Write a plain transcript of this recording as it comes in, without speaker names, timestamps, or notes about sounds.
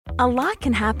A lot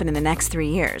can happen in the next 3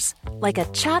 years. Like a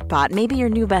chatbot may be your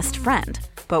new best friend.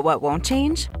 But what won't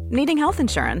change? Needing health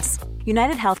insurance.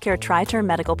 United Healthcare Tri-Term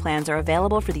Medical Plans are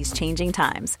available for these changing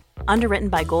times. Underwritten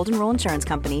by Golden Rule Insurance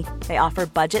Company, they offer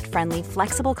budget-friendly,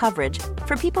 flexible coverage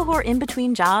for people who are in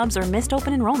between jobs or missed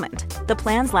open enrollment. The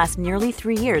plans last nearly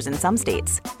 3 years in some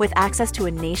states, with access to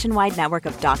a nationwide network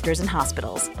of doctors and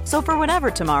hospitals. So for whatever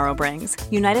tomorrow brings,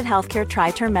 United Healthcare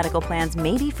Tri-Term Medical Plans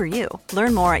may be for you.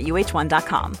 Learn more at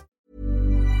uh1.com.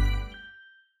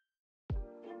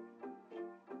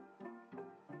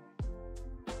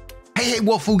 Hey,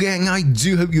 Waffle Gang, I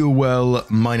do hope you're well.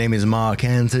 My name is Mark,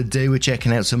 and today we're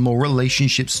checking out some more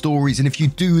relationship stories. And if you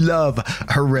do love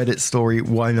a Reddit story,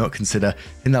 why not consider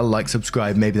hitting that like,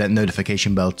 subscribe, maybe that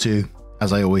notification bell too.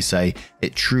 As I always say,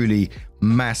 it truly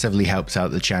massively helps out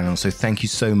the channel. So thank you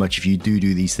so much if you do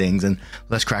these things. And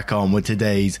let's crack on with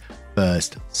today's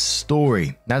first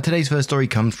story. Now, today's first story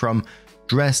comes from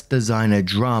Dress Designer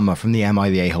Drama from the Am I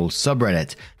the A-Hole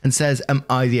subreddit, and says, am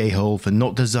I the a-hole for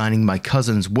not designing my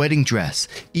cousin's wedding dress,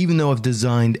 even though I've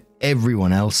designed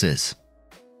everyone else's?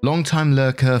 Long-time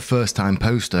lurker, first-time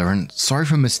poster, and sorry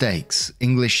for mistakes,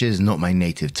 English is not my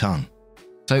native tongue.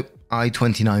 So, I,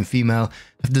 29 female,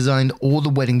 have designed all the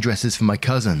wedding dresses for my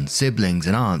cousins, siblings,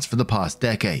 and aunts for the past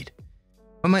decade.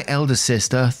 When my elder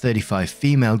sister, 35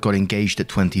 female, got engaged at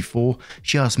 24,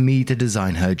 she asked me to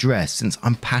design her dress since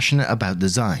I'm passionate about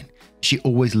design. She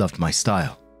always loved my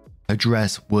style. Her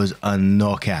dress was a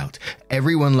knockout.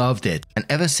 Everyone loved it, and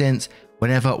ever since,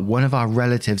 whenever one of our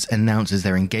relatives announces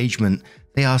their engagement,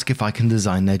 they ask if I can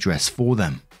design their dress for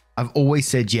them. I've always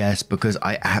said yes because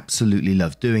I absolutely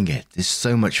love doing it. It's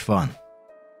so much fun.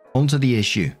 On to the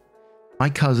issue. My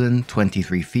cousin,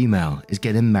 23 female, is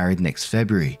getting married next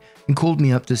February and called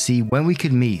me up to see when we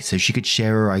could meet so she could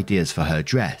share her ideas for her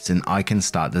dress and I can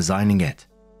start designing it.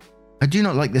 I do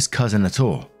not like this cousin at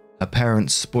all. Her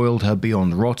parents spoiled her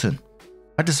beyond rotten.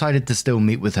 I decided to still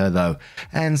meet with her though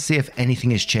and see if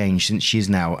anything has changed since she is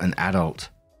now an adult.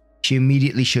 She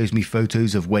immediately shows me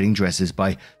photos of wedding dresses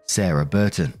by Sarah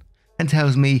Burton and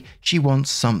tells me she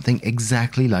wants something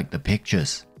exactly like the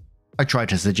pictures. I try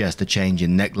to suggest a change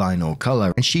in neckline or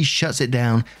color and she shuts it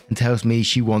down and tells me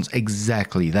she wants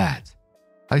exactly that.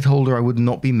 I told her I would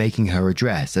not be making her a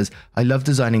dress as I love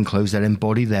designing clothes that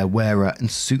embody their wearer and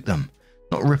suit them,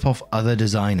 not rip off other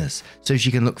designers so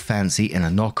she can look fancy in a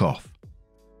knockoff.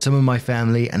 Some of my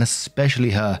family, and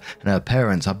especially her and her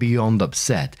parents, are beyond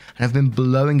upset and have been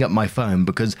blowing up my phone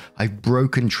because I've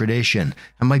broken tradition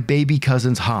and my baby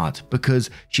cousin's heart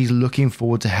because she's looking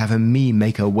forward to having me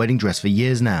make her wedding dress for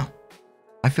years now.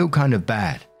 I feel kind of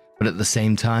bad, but at the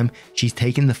same time, she's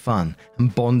taking the fun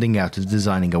and bonding out of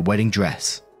designing a wedding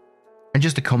dress. And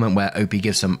just a comment where OP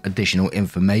gives some additional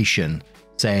information,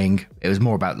 saying it was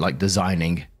more about like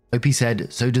designing. OP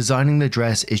said, so designing the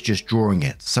dress is just drawing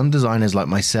it. Some designers like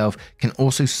myself can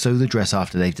also sew the dress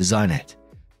after they've designed it.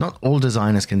 Not all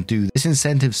designers can do this.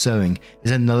 Incentive sewing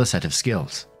is another set of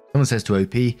skills. Someone says to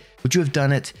OP, would you have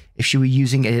done it if she were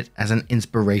using it as an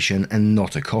inspiration and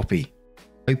not a copy?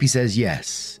 OP says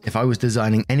yes, if I was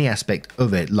designing any aspect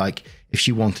of it, like if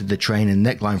she wanted the train and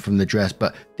neckline from the dress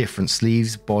but different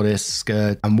sleeves, bodice,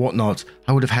 skirt and whatnot,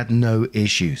 I would have had no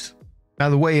issues. Now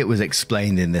the way it was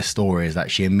explained in this story is that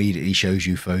she immediately shows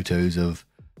you photos of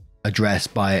a dress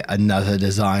by another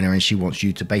designer and she wants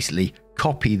you to basically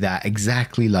copy that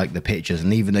exactly like the pictures,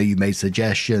 and even though you made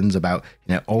suggestions about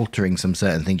altering some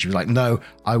certain things, she was like, no,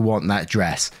 I want that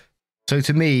dress. So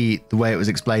to me, the way it was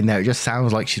explained there, it just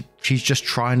sounds like she's just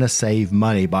trying to save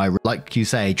money by, like you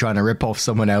say, trying to rip off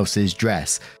someone else's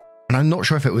dress. And I'm not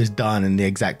sure if it was done in the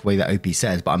exact way that OP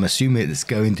says, but I'm assuming it's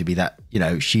going to be that,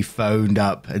 she phoned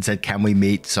up and said, can we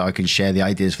meet so I can share the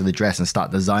ideas for the dress and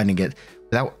start designing it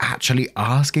without actually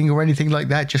asking or anything like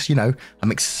that. Just,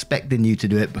 I'm expecting you to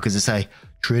do it because it's a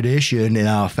tradition in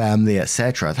our family,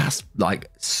 etc. That's like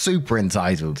super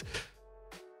entitled.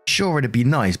 Sure, it'd be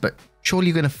nice, but surely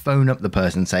you're going to phone up the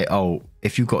person and say, oh,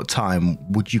 if you've got time,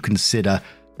 would you consider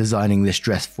designing this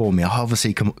dress for me? I'll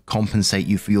obviously compensate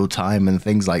you for your time and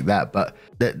things like that, but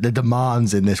the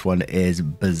demands in this one is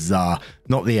bizarre.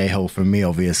 Not the a-hole from me,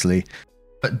 obviously.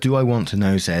 But Do I Want to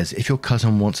Know says, if your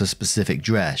cousin wants a specific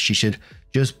dress, she should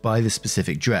just buy the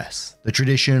specific dress. The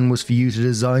tradition was for you to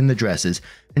design the dresses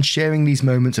and sharing these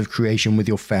moments of creation with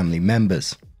your family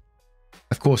members.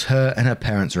 Of course, her and her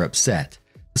parents are upset.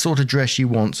 The sort of dress she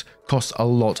wants costs a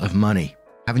lot of money.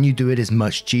 Having you do it is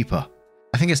much cheaper.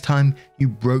 I think it's time you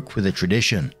broke with the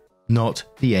tradition, not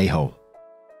the a-hole.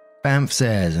 Banff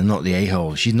says, and not the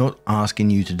a-hole, she's not asking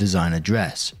you to design a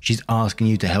dress. She's asking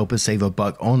you to help her save a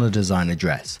buck on a designer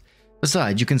dress.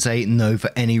 Besides, you can say no for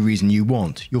any reason you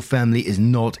want. Your family is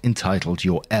not entitled to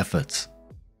your efforts.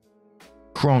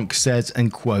 Kronk says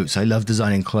and quotes, I love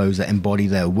designing clothes that embody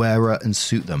their wearer and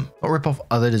suit them, not rip off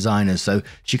other designers so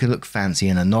she can look fancy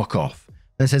in a knockoff.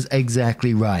 And says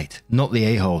exactly right, not the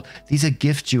a-hole. These are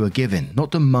gifts you are given,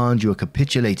 not demand you are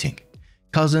capitulating.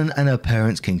 Cousin and her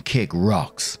parents can kick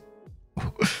rocks.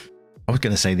 I was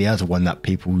going to say the other one that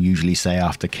people usually say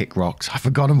after kick rocks. I've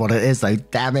forgotten what it is though,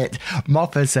 damn it.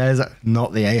 Moffat says,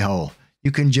 not the a-hole. You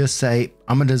can just say,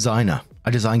 I'm a designer. I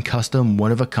design custom,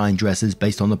 one-of-a-kind dresses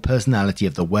based on the personality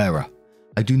of the wearer.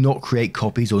 I do not create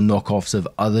copies or knockoffs of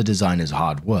other designers'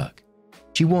 hard work.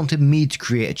 She wanted me to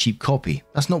create a cheap copy.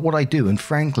 That's not what I do, and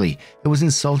frankly, it was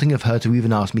insulting of her to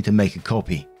even ask me to make a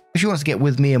copy. If she wants to get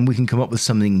with me and we can come up with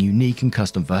something unique and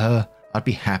custom for her, I'd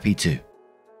be happy to.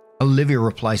 Olivia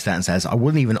replies to that and says, I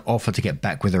wouldn't even offer to get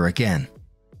back with her again.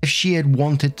 If she had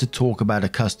wanted to talk about a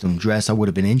custom dress, I would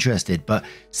have been interested, but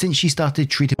since she started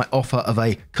treating my offer of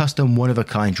a custom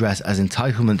one-of-a-kind dress as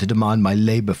entitlement to demand my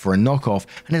labor for a knockoff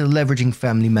and is leveraging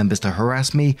family members to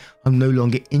harass me, I'm no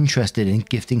longer interested in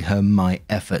gifting her my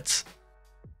efforts.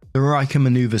 The Riker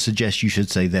maneuver suggests you should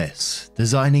say this.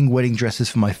 Designing wedding dresses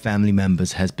for my family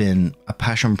members has been a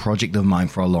passion project of mine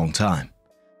for a long time.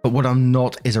 But what I'm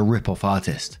not is a rip-off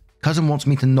artist. Cousin wants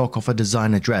me to knock off a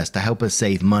designer dress to help her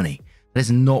save money. That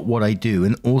is not what I do,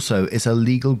 and also it's a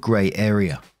legal grey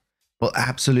area. Will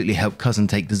absolutely help Cousin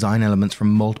take design elements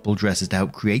from multiple dresses to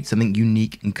help create something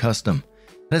unique and custom.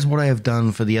 That is what I have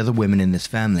done for the other women in this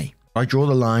family. I draw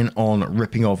the line on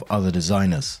ripping off other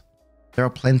designers. There are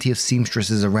plenty of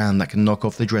seamstresses around that can knock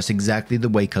off the dress exactly the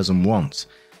way Cousin wants,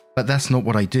 but that's not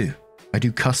what I do. I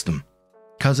do custom.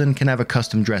 Cousin can have a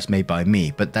custom dress made by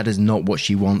me, but that is not what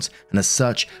she wants, and as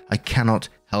such, I cannot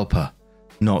help her.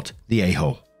 Not the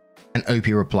a-hole. And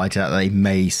Opie replied to that they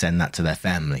may send that to their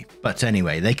family. But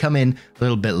anyway, they come in a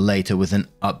little bit later with an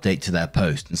update to their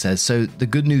post and says, so the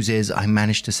good news is I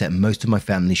managed to set most of my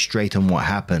family straight on what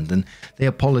happened, and they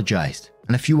apologized.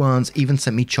 And a few aunts even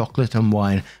sent me chocolate and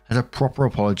wine as a proper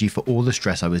apology for all the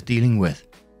stress I was dealing with.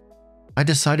 I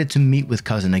decided to meet with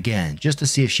Cousin again just to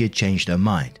see if she had changed her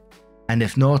mind. And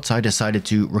if not, I decided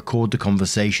to record the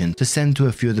conversation to send to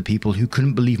a few of the people who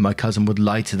couldn't believe my cousin would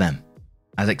lie to them.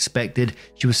 As expected,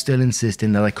 she was still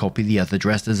insisting that I copy the other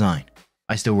dress design.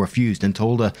 I still refused and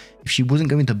told her if she wasn't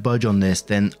going to budge on this,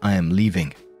 then I am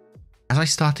leaving. As I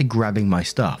started grabbing my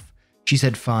stuff, she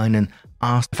said fine and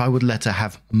asked if I would let her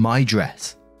have my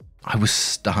dress. I was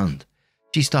stunned.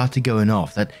 She started going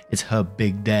off that it's her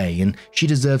big day and she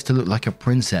deserves to look like a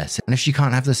princess, and if she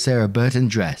can't have the Sarah Burton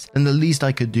dress, then the least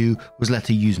I could do was let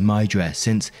her use my dress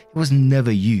since it was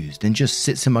never used and just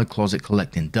sits in my closet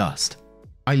collecting dust.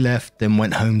 I left, then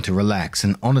went home to relax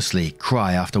and honestly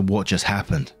cry after what just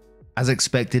happened. As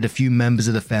expected, a few members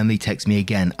of the family text me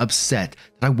again, upset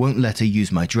that I won't let her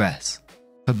use my dress.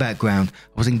 For background,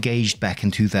 I was engaged back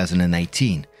in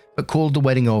 2018, but called the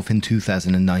wedding off in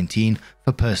 2019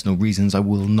 for personal reasons I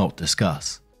will not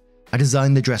discuss. I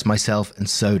designed the dress myself and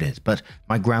sewed it, but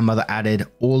my grandmother added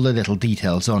all the little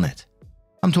details on it.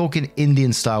 I'm talking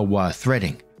Indian-style wire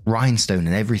threading, rhinestone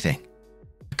and everything.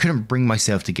 I couldn't bring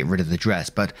myself to get rid of the dress,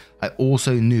 but I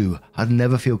also knew I'd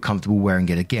never feel comfortable wearing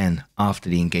it again after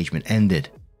the engagement ended.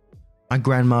 My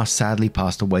grandma sadly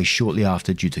passed away shortly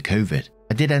after due to COVID.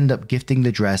 I did end up gifting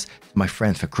the dress to my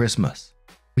friend for Christmas.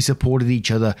 We supported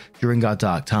each other during our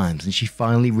dark times, and she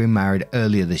finally remarried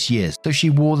earlier this year, so she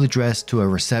wore the dress to her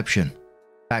reception.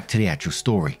 Back to the actual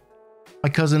story. My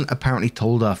cousin apparently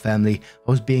told our family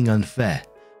I was being unfair,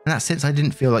 and that since I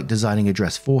didn't feel like designing a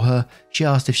dress for her, she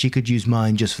asked if she could use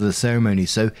mine just for the ceremony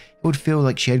so it would feel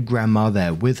like she had grandma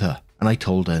there with her, and I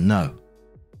told her no.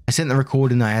 I sent the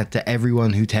recording I had to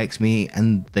everyone who texted me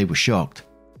and they were shocked.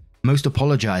 Most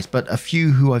apologized, but a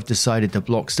few who I've decided to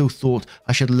block still thought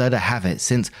I should let her have it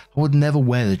since I would never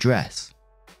wear the dress.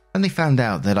 When they found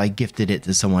out that I gifted it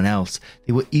to someone else,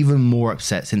 they were even more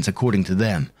upset since according to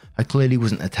them, I clearly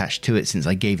wasn't attached to it since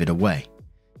I gave it away.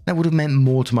 That would have meant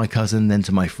more to my cousin than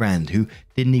to my friend, who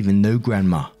didn't even know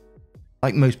grandma.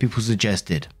 Like most people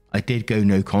suggested, I did go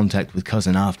no contact with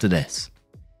cousin after this.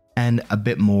 And a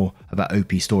bit more about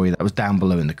Opie's story that was down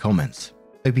below in the comments.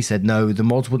 Opie said no, the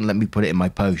mods wouldn't let me put it in my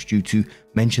post due to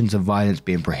mentions of violence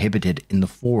being prohibited in the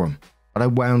forum, but I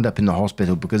wound up in the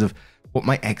hospital because of what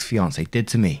my ex-fiancé did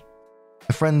to me.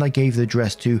 A friend I gave the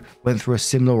dress to went through a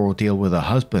similar ordeal with her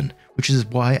husband, which is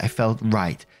why I felt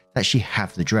right that she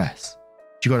have the dress.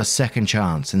 She got a second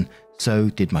chance, and so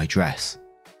did my dress.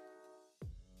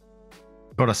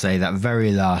 Gotta say, that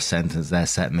very last sentence there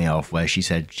set me off, where she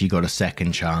said she got a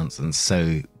second chance, and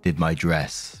so did my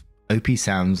dress. Opie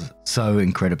sounds so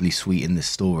incredibly sweet in this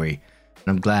story, And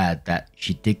I'm glad that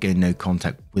she did get no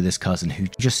contact with this cousin who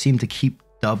just seemed to keep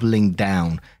doubling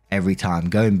down every time,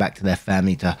 going back to their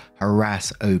family to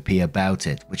harass OP about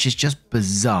it, which is just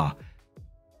bizarre.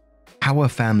 How a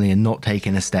family are not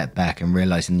taking a step back and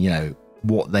realizing,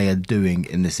 what they are doing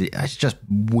in this. It's just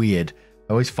weird.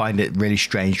 I always find it really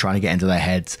strange trying to get into their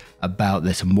heads about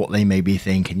this and what they may be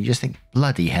thinking. You just think,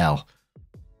 bloody hell.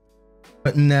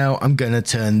 But now I'm going to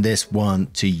turn this one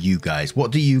to you guys.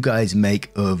 What do you guys make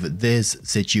of this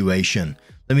situation?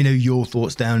 Let me know your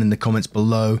thoughts down in the comments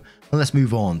below. And let's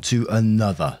move on to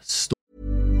another story.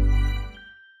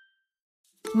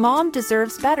 Mom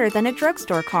deserves better than a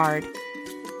drugstore card.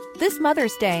 This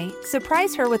Mother's Day,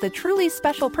 surprise her with a truly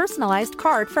special personalized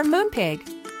card from Moonpig.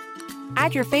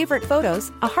 Add your favorite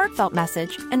photos, a heartfelt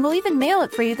message, and we'll even mail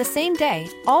it for you the same day,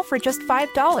 all for just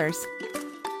 $5.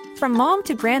 From mom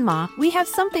to grandma, we have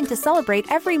something to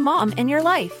celebrate every mom in your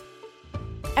life.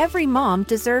 Every mom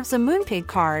deserves a Moonpig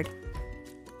card.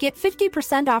 Get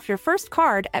 50% off your first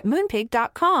card at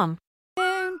moonpig.com.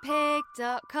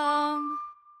 Moonpig.com.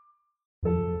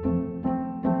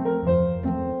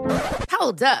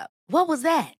 Hold up. What was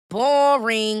that?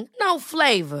 Boring. No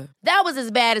flavor. That was as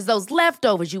bad as those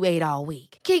leftovers you ate all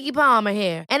week. Keke Palmer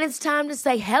here, and it's time to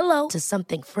say hello to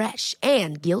something fresh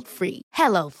and guilt-free.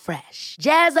 Hello Fresh.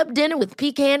 Jazz up dinner with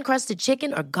pecan-crusted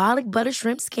chicken or garlic butter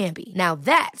shrimp scampi. Now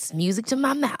that's music to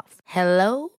my mouth.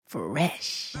 Hello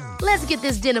Fresh. Let's get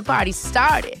this dinner party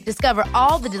started. Discover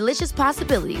all the delicious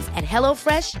possibilities at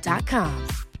hellofresh.com.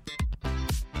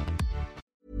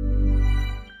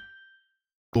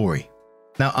 Story.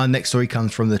 Now, our next story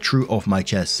comes from the True Off My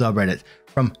Chest subreddit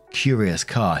from Curious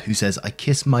Car, who says, I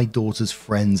kissed my daughter's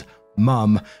friend's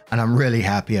mum and I'm really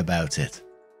happy about it.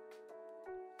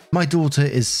 My daughter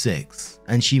is 6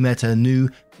 and she met her new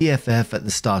BFF at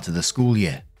the start of the school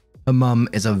year. Her mum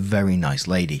is a very nice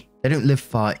lady. They don't live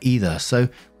far either, so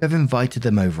we've invited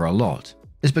them over a lot.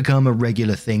 It's become a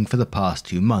regular thing for the past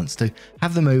 2 months to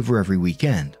have them over every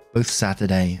weekend, both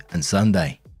Saturday and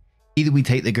Sunday. Either we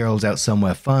take the girls out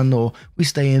somewhere fun or we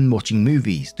stay in watching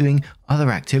movies, doing other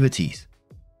activities.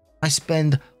 I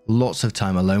spend lots of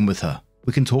time alone with her.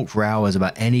 We can talk for hours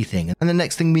about anything, and the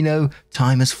next thing we know,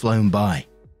 time has flown by.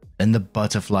 Then the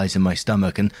butterflies in my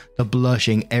stomach and the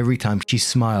blushing every time she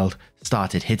smiled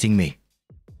started hitting me.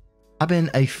 I've been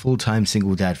a full-time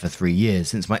single dad for 3 years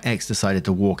since my ex decided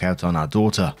to walk out on our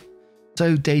daughter,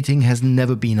 so dating has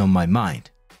never been on my mind.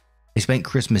 They spent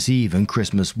Christmas Eve and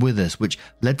Christmas with us, which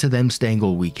led to them staying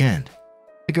all weekend.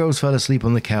 The girls fell asleep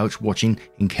on the couch watching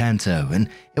Encanto, and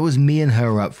it was me and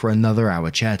her up for another hour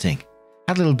chatting.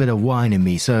 Had a little bit of wine in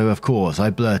me, so of course I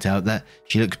blurt out that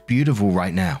she looks beautiful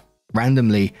right now,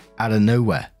 randomly out of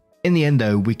nowhere. In the end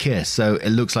though, we kissed, so it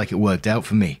looks like it worked out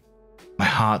for me. My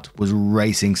heart was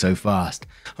racing so fast.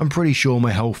 I'm pretty sure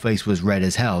my whole face was red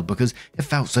as hell because it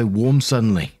felt so warm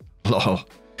suddenly. Lol.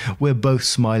 We're both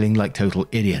smiling like total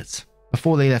idiots.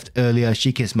 Before they left earlier,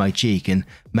 she kissed my cheek and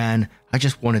man, I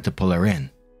just wanted to pull her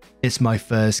in. It's my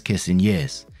first kiss in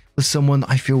years, with someone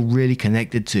I feel really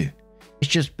connected to. It's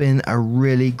just been a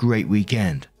really great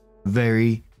weekend.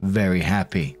 Very, very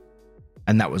happy.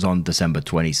 And that was on December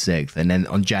 26th. And then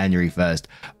on January 1st,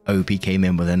 OP came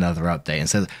in with another update and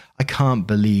said, I can't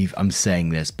believe I'm saying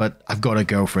this, but I've got a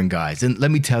girlfriend, guys. And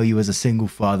let me tell you, as a single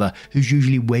father who's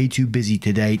usually way too busy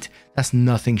to date, that's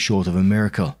nothing short of a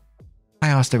miracle. I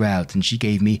asked her out and she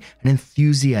gave me an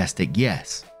enthusiastic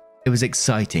yes. It was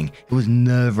exciting. It was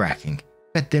nerve-wracking.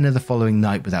 We had dinner the following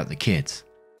night without the kids.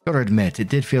 Gotta admit, it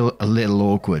did feel a little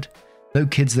awkward. No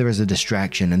kids there as a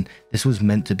distraction, and this was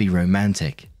meant to be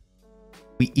romantic.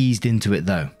 We eased into it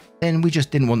though. Then we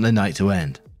just didn't want the night to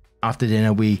end. After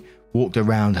dinner, we walked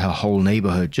around her whole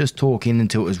neighborhood, just talking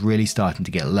until it was really starting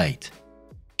to get late.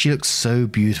 She looked so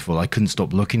beautiful, I couldn't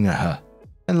stop looking at her.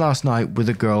 And last night with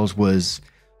the girls was,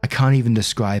 I can't even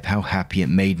describe how happy it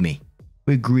made me.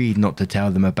 We agreed not to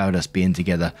tell them about us being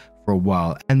together for a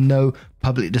while and no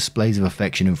public displays of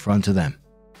affection in front of them.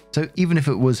 So even if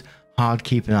it was hard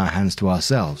keeping our hands to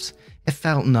ourselves, it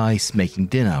felt nice making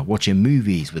dinner, watching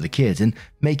movies with the kids, and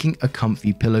making a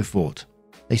comfy pillow fort.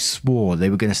 They swore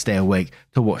they were going to stay awake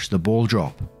to watch the ball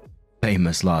drop.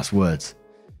 Famous last words.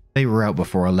 They were out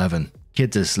before 11,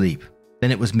 kids asleep.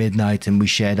 Then it was midnight and we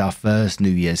shared our first New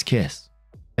Year's kiss.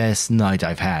 Best night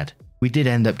I've had. We did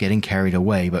end up getting carried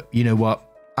away, but you know what?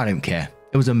 I don't care.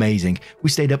 It was amazing.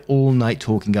 We stayed up all night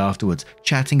talking afterwards,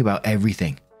 chatting about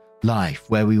everything. Life,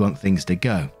 where we want things to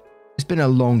go. It's been a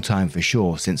long time for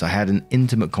sure since I had an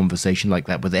intimate conversation like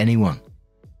that with anyone.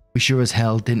 We sure as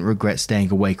hell didn't regret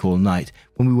staying awake all night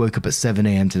when we woke up at 7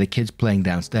 AM to the kids playing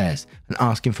downstairs and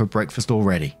asking for breakfast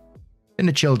already. Been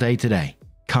a chill day today.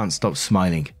 Can't stop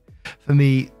smiling. For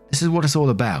me, this is what it's all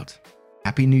about.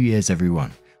 Happy New Year's,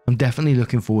 everyone. I'm definitely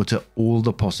looking forward to all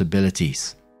the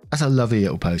possibilities. That's a lovely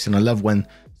little post, and I love when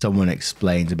someone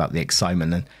explains about the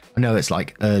excitement. And I know it's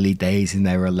like early days in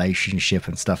their relationship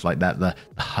and stuff like that, the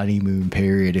honeymoon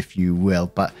period, if you will.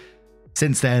 But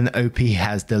since then, OP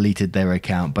has deleted their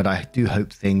account, but I do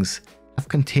hope things have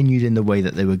continued in the way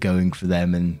that they were going for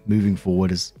them and moving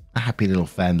forward as a happy little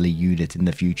family unit in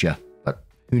the future. But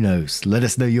who knows? Let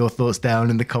us know your thoughts down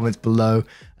in the comments below,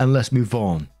 and let's move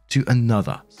on to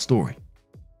another story.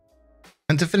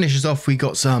 And to finish us off, we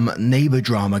got some neighbor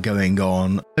drama going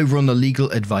on over on the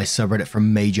legal advice subreddit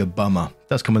from Major Bummer.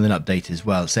 That's come with an update as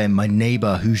well, saying my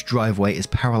neighbor, whose driveway is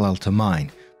parallel to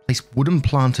mine, placed wooden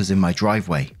planters in my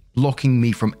driveway, blocking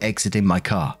me from exiting my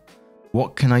car.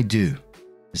 What can I do?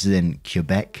 This is in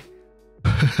Quebec.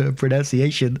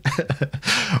 Pronunciation.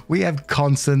 We have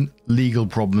constant legal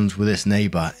problems with this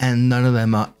neighbor, and none of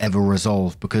them are ever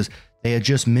resolved because they are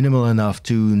just minimal enough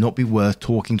to not be worth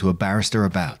talking to a barrister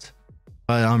about.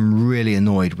 But I'm really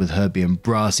annoyed with her being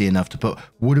brassy enough to put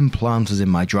wooden planters in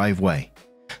my driveway.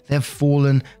 They have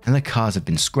fallen and the cars have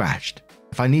been scratched.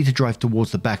 If I need to drive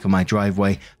towards the back of my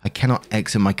driveway, I cannot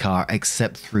exit my car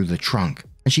except through the trunk,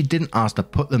 and she didn't ask to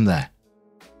put them there.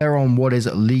 They're on what is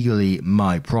legally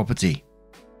my property.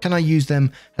 Can I use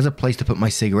them as a place to put my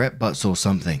cigarette butts or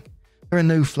something? There are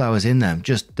no flowers in them,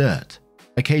 just dirt.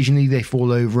 Occasionally they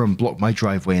fall over and block my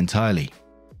driveway entirely.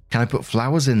 Can I put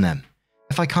flowers in them?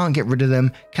 If I can't get rid of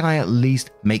them, can I at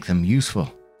least make them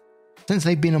useful? Since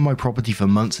they've been on my property for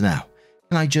months now,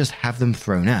 can I just have them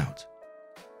thrown out?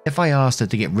 If I ask her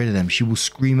to get rid of them, she will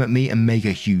scream at me and make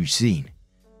a huge scene.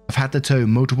 I've had to tow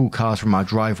multiple cars from our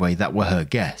driveway that were her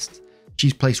guests.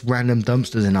 She's placed random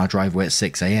dumpsters in our driveway at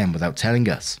 6 AM without telling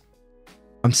us.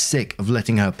 I'm sick of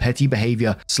letting her petty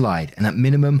behavior slide, and at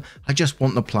minimum, I just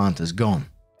want the planters gone.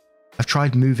 I've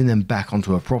tried moving them back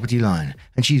onto her property line,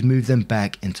 and she's moved them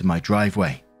back into my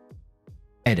driveway.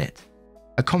 Edit.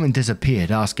 A comment disappeared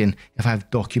asking if I have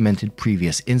documented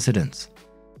previous incidents.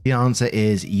 The answer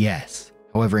is yes.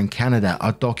 However, in Canada,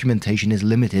 our documentation is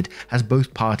limited as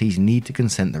both parties need to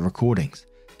consent the recordings,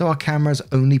 so our cameras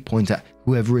only point at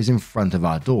whoever is in front of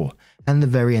our door and the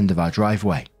very end of our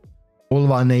driveway. All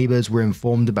of our neighbors were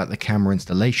informed about the camera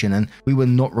installation, and we were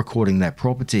not recording their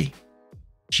property.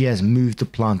 She has moved the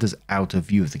planters out of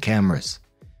view of the cameras.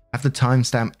 I have the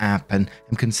timestamp app and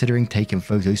am considering taking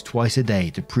photos twice a day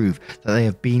to prove that they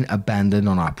have been abandoned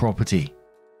on our property.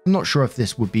 I'm not sure if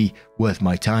this would be worth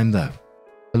my time though.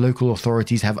 The local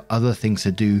authorities have other things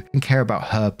to do and care about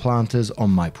her planters on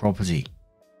my property.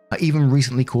 I even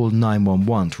recently called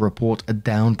 911 to report a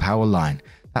down power line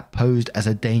that posed as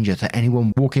a danger to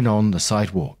anyone walking on the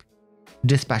sidewalk. The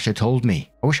dispatcher told me,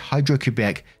 I wish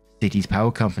Hydro-Quebec, city's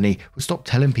power company, would stop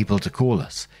telling people to call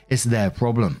us. It's their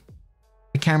problem.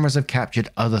 The cameras have captured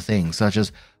other things, such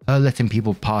as her letting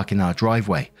people park in our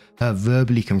driveway, her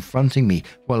verbally confronting me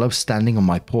while I was standing on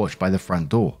my porch by the front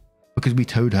door, because we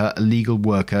towed her illegal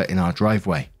worker in our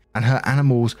driveway, and her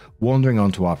animals wandering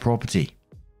onto our property.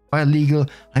 By illegal,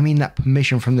 I mean that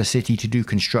permission from the city to do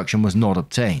construction was not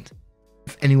obtained.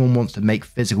 If anyone wants to make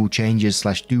physical changes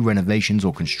 / do renovations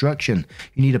or construction,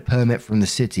 you need a permit from the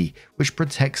city, which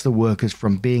protects the workers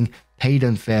from being paid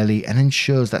unfairly and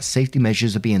ensures that safety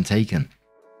measures are being taken.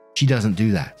 She doesn't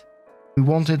do that. We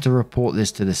wanted to report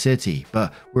this to the city,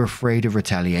 but we're afraid of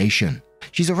retaliation.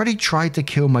 She's already tried to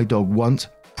kill my dog once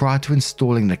prior to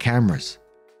installing the cameras.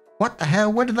 What the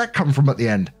hell? Where did that come from at the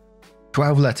end?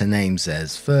 12-letter name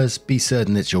says, first, be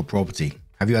certain it's your property.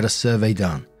 Have you had a survey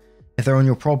done? If they're on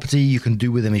your property, you can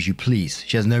do with them as you please.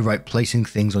 She has no right placing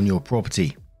things on your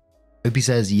property. Opie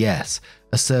says yes,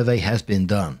 a survey has been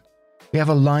done. We have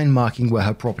a line marking where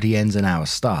her property ends and ours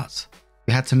starts.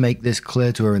 We had to make this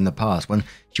clear to her in the past when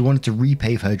she wanted to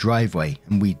repave her driveway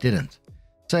and we didn't.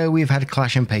 So we've had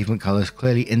clashing pavement colours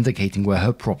clearly indicating where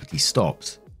her property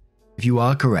stops. If you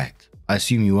are correct, I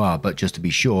assume you are, but just to be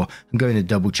sure, I'm going to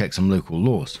double check some local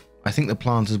laws. I think the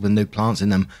planters with no plants in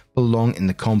them belong in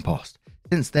the compost.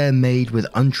 Since they're made with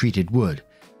untreated wood,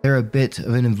 they're a bit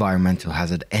of an environmental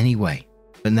hazard anyway.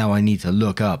 But now I need to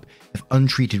look up if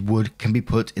untreated wood can be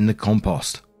put in the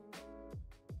compost.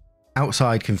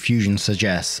 Outside Confusion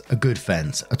suggests a good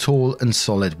fence, a tall and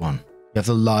solid one. You have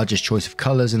the largest choice of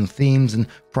colours and themes and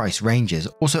price ranges,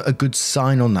 also a good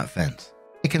sign on that fence.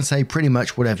 It can say pretty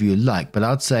much whatever you like, but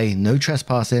I'd say no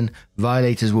trespassing,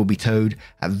 violators will be towed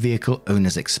at vehicle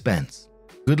owner's expense.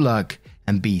 Good luck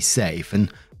and be safe,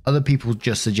 and other people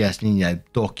just suggesting,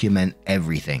 document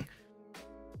everything.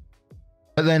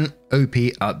 But then OP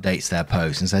updates their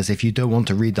post and says if you don't want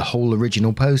to read the whole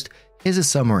original post, here's a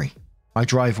summary. My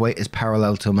driveway is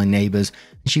parallel to my neighbour's,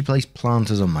 and she placed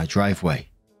planters on my driveway.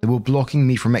 They were blocking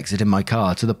me from exiting my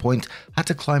car to the point I had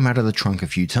to climb out of the trunk a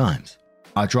few times.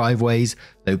 Our driveways,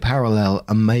 though parallel,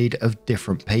 are made of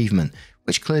different pavement,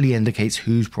 which clearly indicates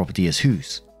whose property is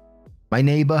whose. My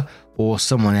neighbour, or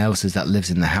someone else's that lives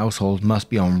in the household, must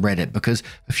be on Reddit because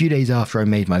a few days after I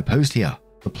made my post here,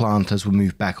 the planters were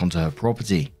moved back onto her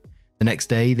property. The next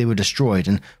day, they were destroyed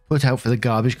and put out for the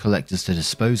garbage collectors to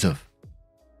dispose of.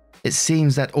 It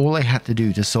seems that all I had to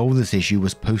do to solve this issue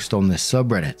was post on this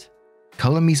subreddit.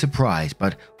 Color me surprised,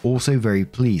 but also very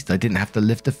pleased I didn't have to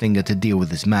lift a finger to deal with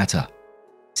this matter.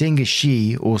 Seeing as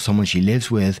she, or someone she lives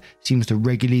with, seems to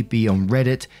regularly be on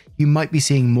Reddit, you might be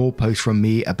seeing more posts from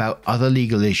me about other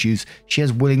legal issues she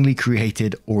has willingly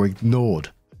created or ignored.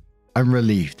 I'm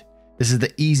relieved. This is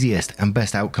the easiest and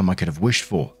best outcome I could have wished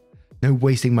for. No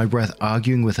wasting my breath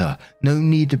arguing with her, no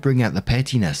need to bring out the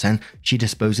pettiness, and she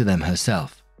disposed of them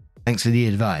herself. Thanks for the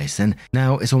advice, and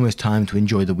now it's almost time to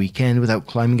enjoy the weekend without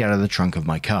climbing out of the trunk of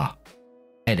my car.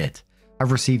 Edit.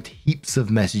 I've received heaps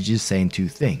of messages saying two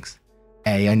things.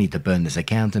 A, I need to burn this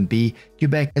account, and B,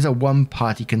 Quebec is a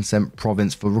one-party consent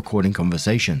province for recording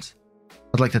conversations.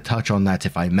 I'd like to touch on that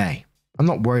if I may. I'm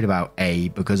not worried about A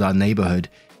because our neighborhood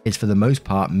is for the most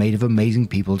part made of amazing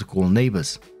people to call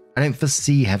neighbors. I don't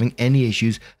foresee having any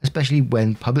issues, especially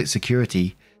when public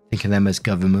security, think of them as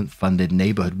government-funded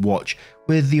neighborhood watch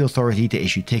with the authority to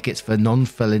issue tickets for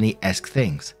non-felony-esque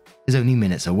things, is only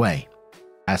minutes away.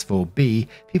 As for B,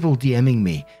 people DMing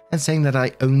me and saying that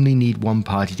I only need one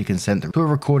party to consent to a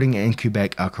recording in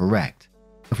Quebec are correct.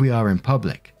 If we are in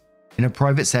public. In a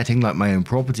private setting like my own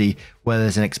property, where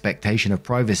there's an expectation of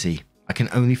privacy, I can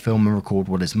only film and record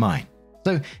what is mine.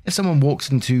 So if someone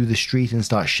walks into the street and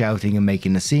starts shouting and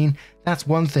making a scene, that's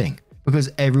one thing,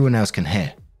 because everyone else can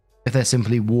hear. If they're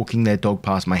simply walking their dog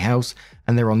past my house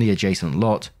and they're on the adjacent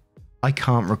lot, I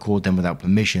can't record them without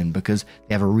permission because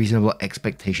they have a reasonable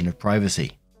expectation of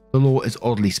privacy. The law is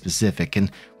oddly specific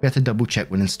and we have to double check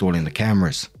when installing the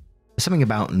cameras. There's something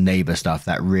about neighbor stuff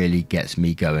that really gets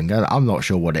me going. I'm not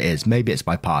sure what it is. Maybe it's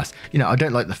my past. I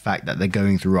don't like the fact that they're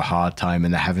going through a hard time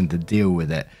and they're having to deal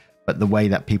with it. But the way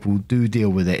that people do deal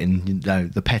with it and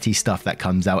the petty stuff that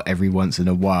comes out every once in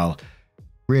a while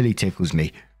really tickles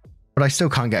me. But I still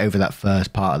can't get over that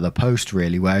first part of the post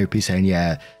really, where I'd be saying,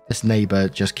 yeah, this neighbor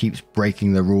just keeps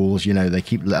breaking the rules. They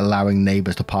keep allowing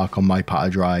neighbors to park on my part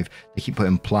of drive. They keep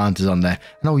putting planters on there.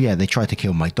 And oh yeah, they tried to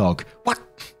kill my dog. What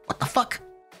the fuck?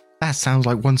 That sounds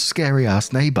like one scary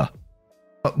ass neighbor.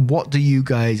 But what do you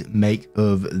guys make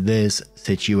of this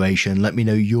situation? Let me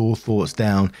know your thoughts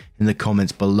down in the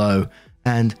comments below.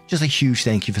 And just a huge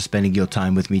thank you for spending your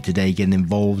time with me today, getting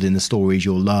involved in the stories.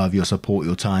 Your love, your support,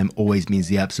 your time always means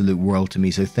the absolute world to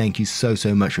me. So thank you so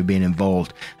much for being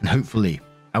involved. And hopefully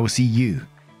I will see you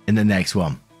in the next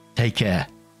one. Take care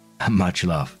and much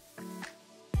love.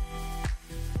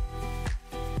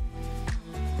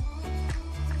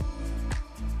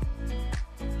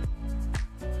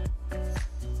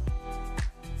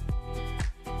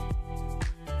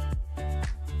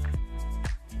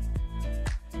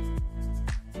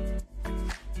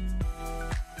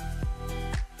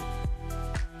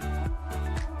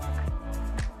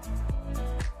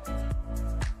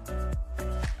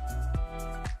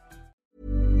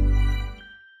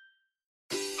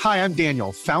 Hi, I'm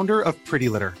Daniel, founder of Pretty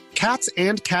Litter. Cats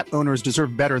and cat owners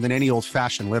deserve better than any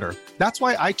old-fashioned litter. That's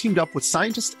why I teamed up with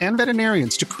scientists and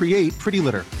veterinarians to create Pretty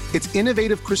Litter. Its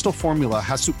innovative crystal formula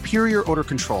has superior odor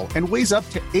control and weighs up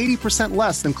to 80%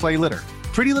 less than clay litter.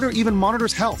 Pretty Litter even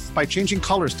monitors health by changing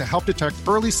colors to help detect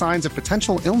early signs of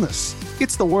potential illness.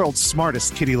 It's the world's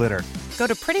smartest kitty litter. Go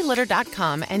to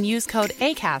prettylitter.com and use code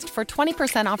ACAST for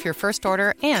 20% off your first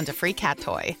order and a free cat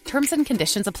toy. Terms and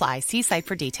conditions apply. See site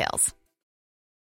for details.